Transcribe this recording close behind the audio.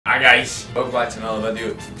Hi guys, welcome back to another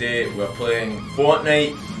video. Today we're playing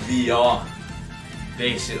Fortnite VR.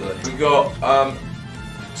 Basically, we got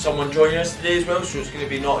someone joining us today as well, so it's going to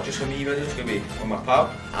be not just a me video, it's going to be on my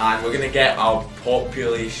pal, and we're going to get our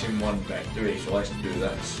population 1 victory. So let's do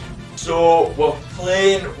this. So we're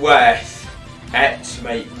playing with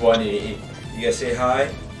ItzMike180. You gonna say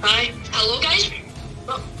hi? Hi, hello guys.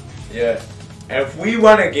 Oh. Yeah. If we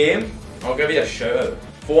win a game, I'll give you a shout out.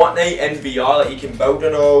 Fortnite in VR, like you can build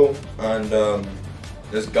and all, and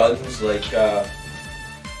there's guns, like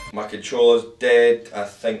my controller's dead. I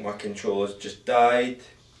think my controller's just died.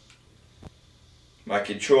 My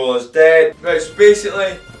controller's dead. Right, so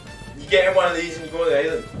basically, you get in one of these and you go to the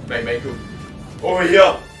island. Right, Michael. Over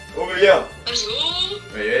here! Over here! Let's go!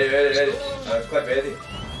 Right, ready. Let's click ready.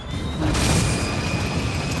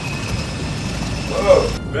 Whoa!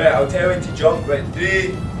 Right, I'll tell you when to jump. Right,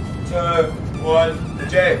 3, 2, 1,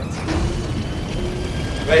 eject.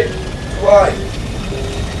 Right, fly.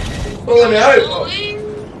 Pulling me out. Oh.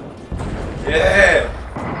 Yeah.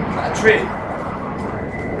 Is that a tree?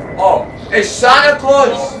 Oh, it's Santa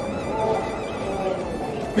Claus.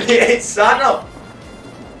 It's Santa.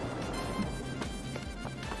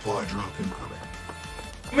 Supply drop incoming.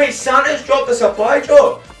 Mate, Santa's dropped a supply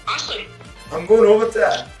drop. Awesome. I'm going over to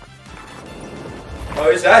it.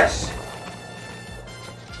 Oh, who's this?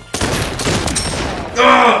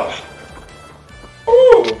 Oh!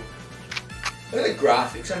 Ooh! Look at the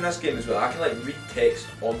graphics in this game as well. I can like read text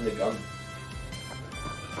on the gun.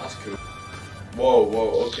 That's cool.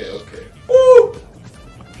 Whoa, okay. Woo!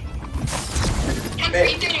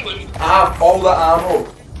 Mate, I have all the ammo.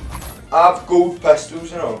 I have gold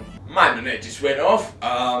pistols and all. Man, and it just went off.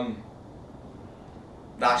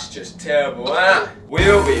 That's just terrible, innit?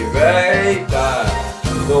 We'll be right back.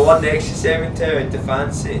 The one next to 7 tower to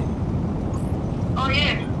fancy. Oh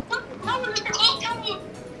yeah.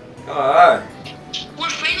 Alright. We're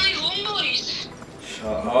finally home, boys.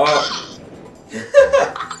 Shut up.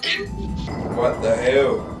 What the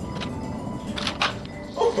hell?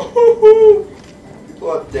 People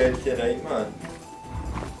are dead tonight, man.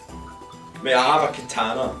 Mate, I have a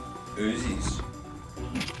katana. Uzis.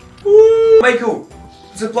 Woo! Michael!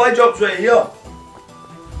 Supply drop's right here.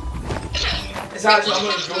 It's actually, I'm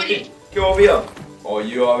not joking. Go over here. Oh,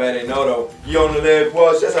 you already know though. You on the left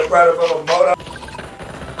was just a predator from a motor.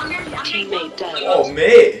 Teammate down. Oh,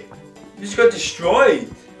 mate. You just got destroyed.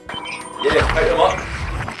 Yeah, pick him up.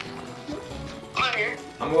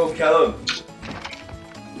 I'm gonna kill him.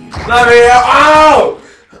 Let me out. Ow!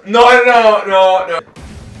 No.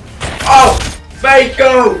 Oh!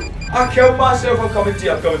 Michael! I killed myself. I'm coming to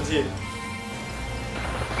you.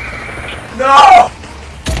 No!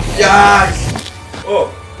 Yes! Oh,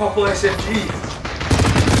 purple SMG.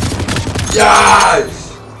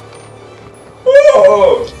 Yes!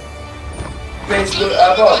 Whoa! Best loot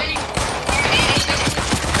ever.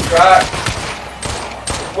 Crack.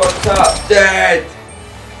 What's up? Dead!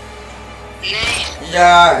 Nice.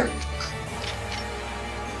 Yeah!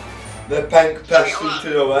 The pink pistol to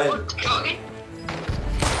the win.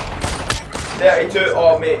 32.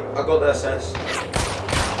 Oh, mate, I got the assist.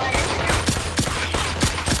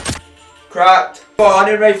 Cracked. Oh,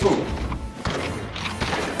 hunting rifle.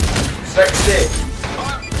 60.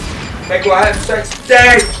 Michael, I hit him 6.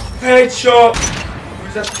 Dead. Headshot.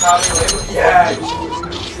 Who's this carrying rifle? Yeah.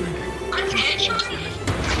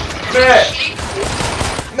 Mate.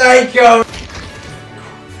 Michael.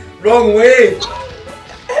 Wrong way.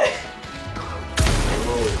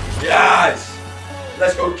 Yes.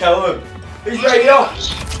 Let's go kill him. He's right here.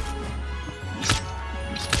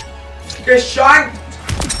 Get shanked.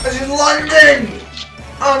 This is London!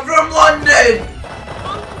 I'm from London!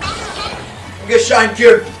 I'm gonna shank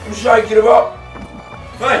you! I'm shanking him up!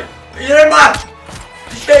 Hey! Are you in, man?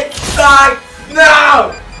 Shake side!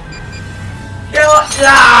 No! Kill it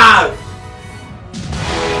now!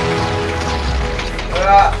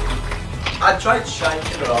 I tried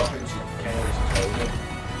shanking her up and she kind of just killed me.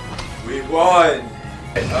 We won!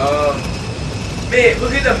 Mate,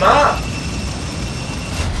 look at the map!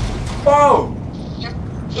 Whoa!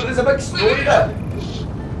 Look, there's a big story there.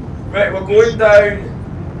 Right, we're going down.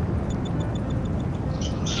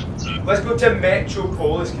 Let's go to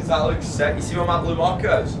Metropolis because that looks sick. You see where my blue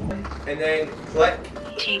marker is? And then click.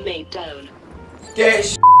 Teammate down.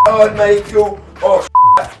 Get on, Michael. Oh,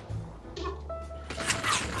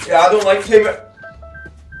 yeah, I don't like teammate.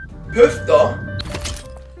 Poof though.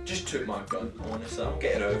 Just took my gun, honestly. I'm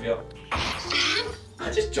getting out of here. I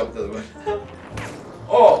just jumped out the window.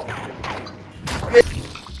 Oh.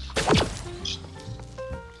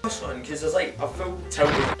 Because there's like a full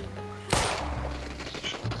tilt.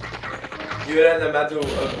 You're in the middle.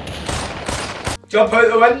 Jump out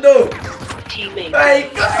the window. Teammate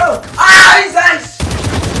Right, down. go! Ah, who's this?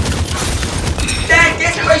 Dad,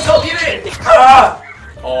 get the place up, you mate! Ah!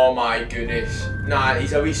 Oh my goodness. Nah,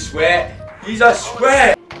 he's a wee sweat. He's a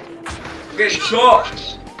sweat! Get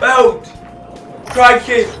shot! Build!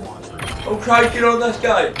 Crikey! I'm cracking on this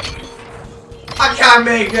guy. I can't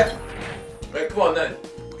make it! Right, come on then.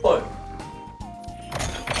 Come on.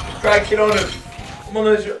 Cracking on him. I'm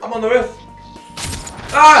on the roof.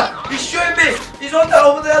 Ah! He's shooting me! He's on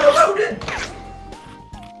over the other building!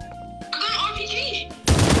 I got an RPG.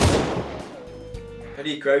 How do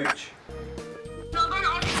you crouch? No, I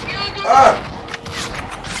got an RPG. Ah!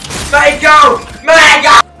 Michael!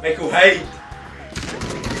 Michael! Michael, hide!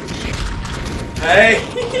 Hey!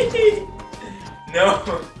 No!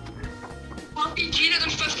 RPG that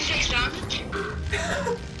does 56 damage.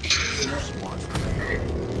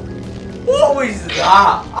 What was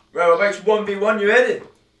that? Right, we're about to 1v1, you ready?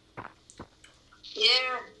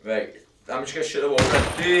 Yeah. Right, I'm just gonna shoot the wall.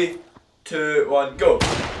 3, 2, 1, go!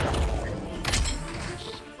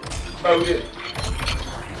 Oh, good.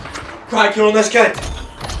 Cracking on this kid!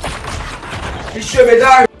 He shot me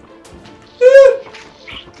down!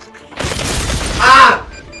 Ah!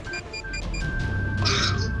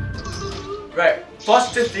 Right,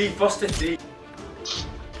 first to three.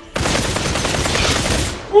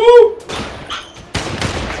 Woo!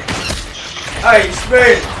 Hey,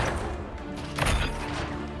 Smith!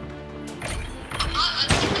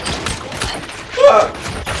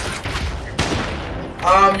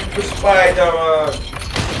 I'm the Spider-Man!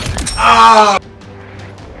 Ah!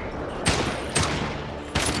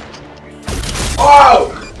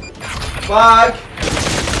 Oh! Flag!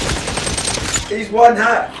 He's one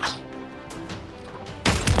hit!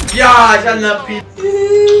 Yeah, he's on the beat!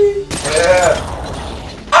 Yeah!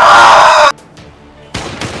 Ah!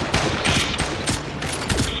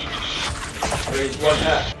 He's one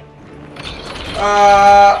hit.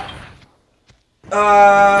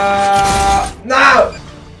 Now!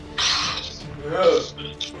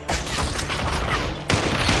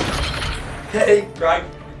 Hey, Greg.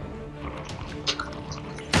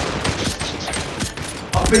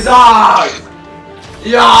 Up his eyes!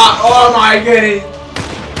 Yeah! Oh my goodness!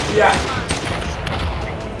 Yeah!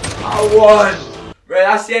 I won! Right,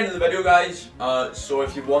 that's the end of the video, guys. So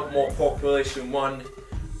if you want more Population 1,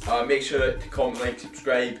 make sure to comment, like,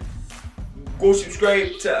 subscribe. Go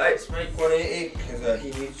subscribe to ItzMike180 because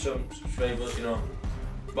he needs some subscribers, you know.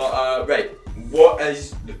 But right, what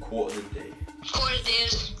is the quote of the day? Quote of the day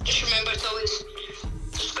is just remember to always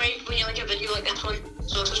subscribe when you like a video like this one.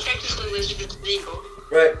 So subscribe to Slow Lizard. There you go.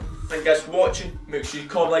 Right, thank you guys for watching. Make sure you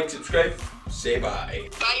comment, like, subscribe. Say bye.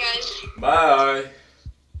 Bye guys. Bye.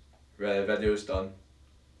 Right, the video's done.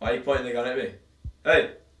 Why are you pointing the gun at me?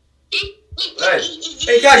 Hey. Hey.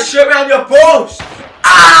 Hey guys, shoot me on your post!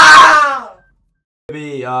 Ah!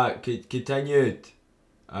 Be continued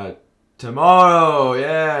tomorrow,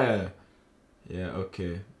 yeah. Yeah,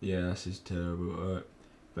 okay. Yeah, this is terrible. Alright.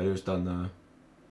 Video's done now.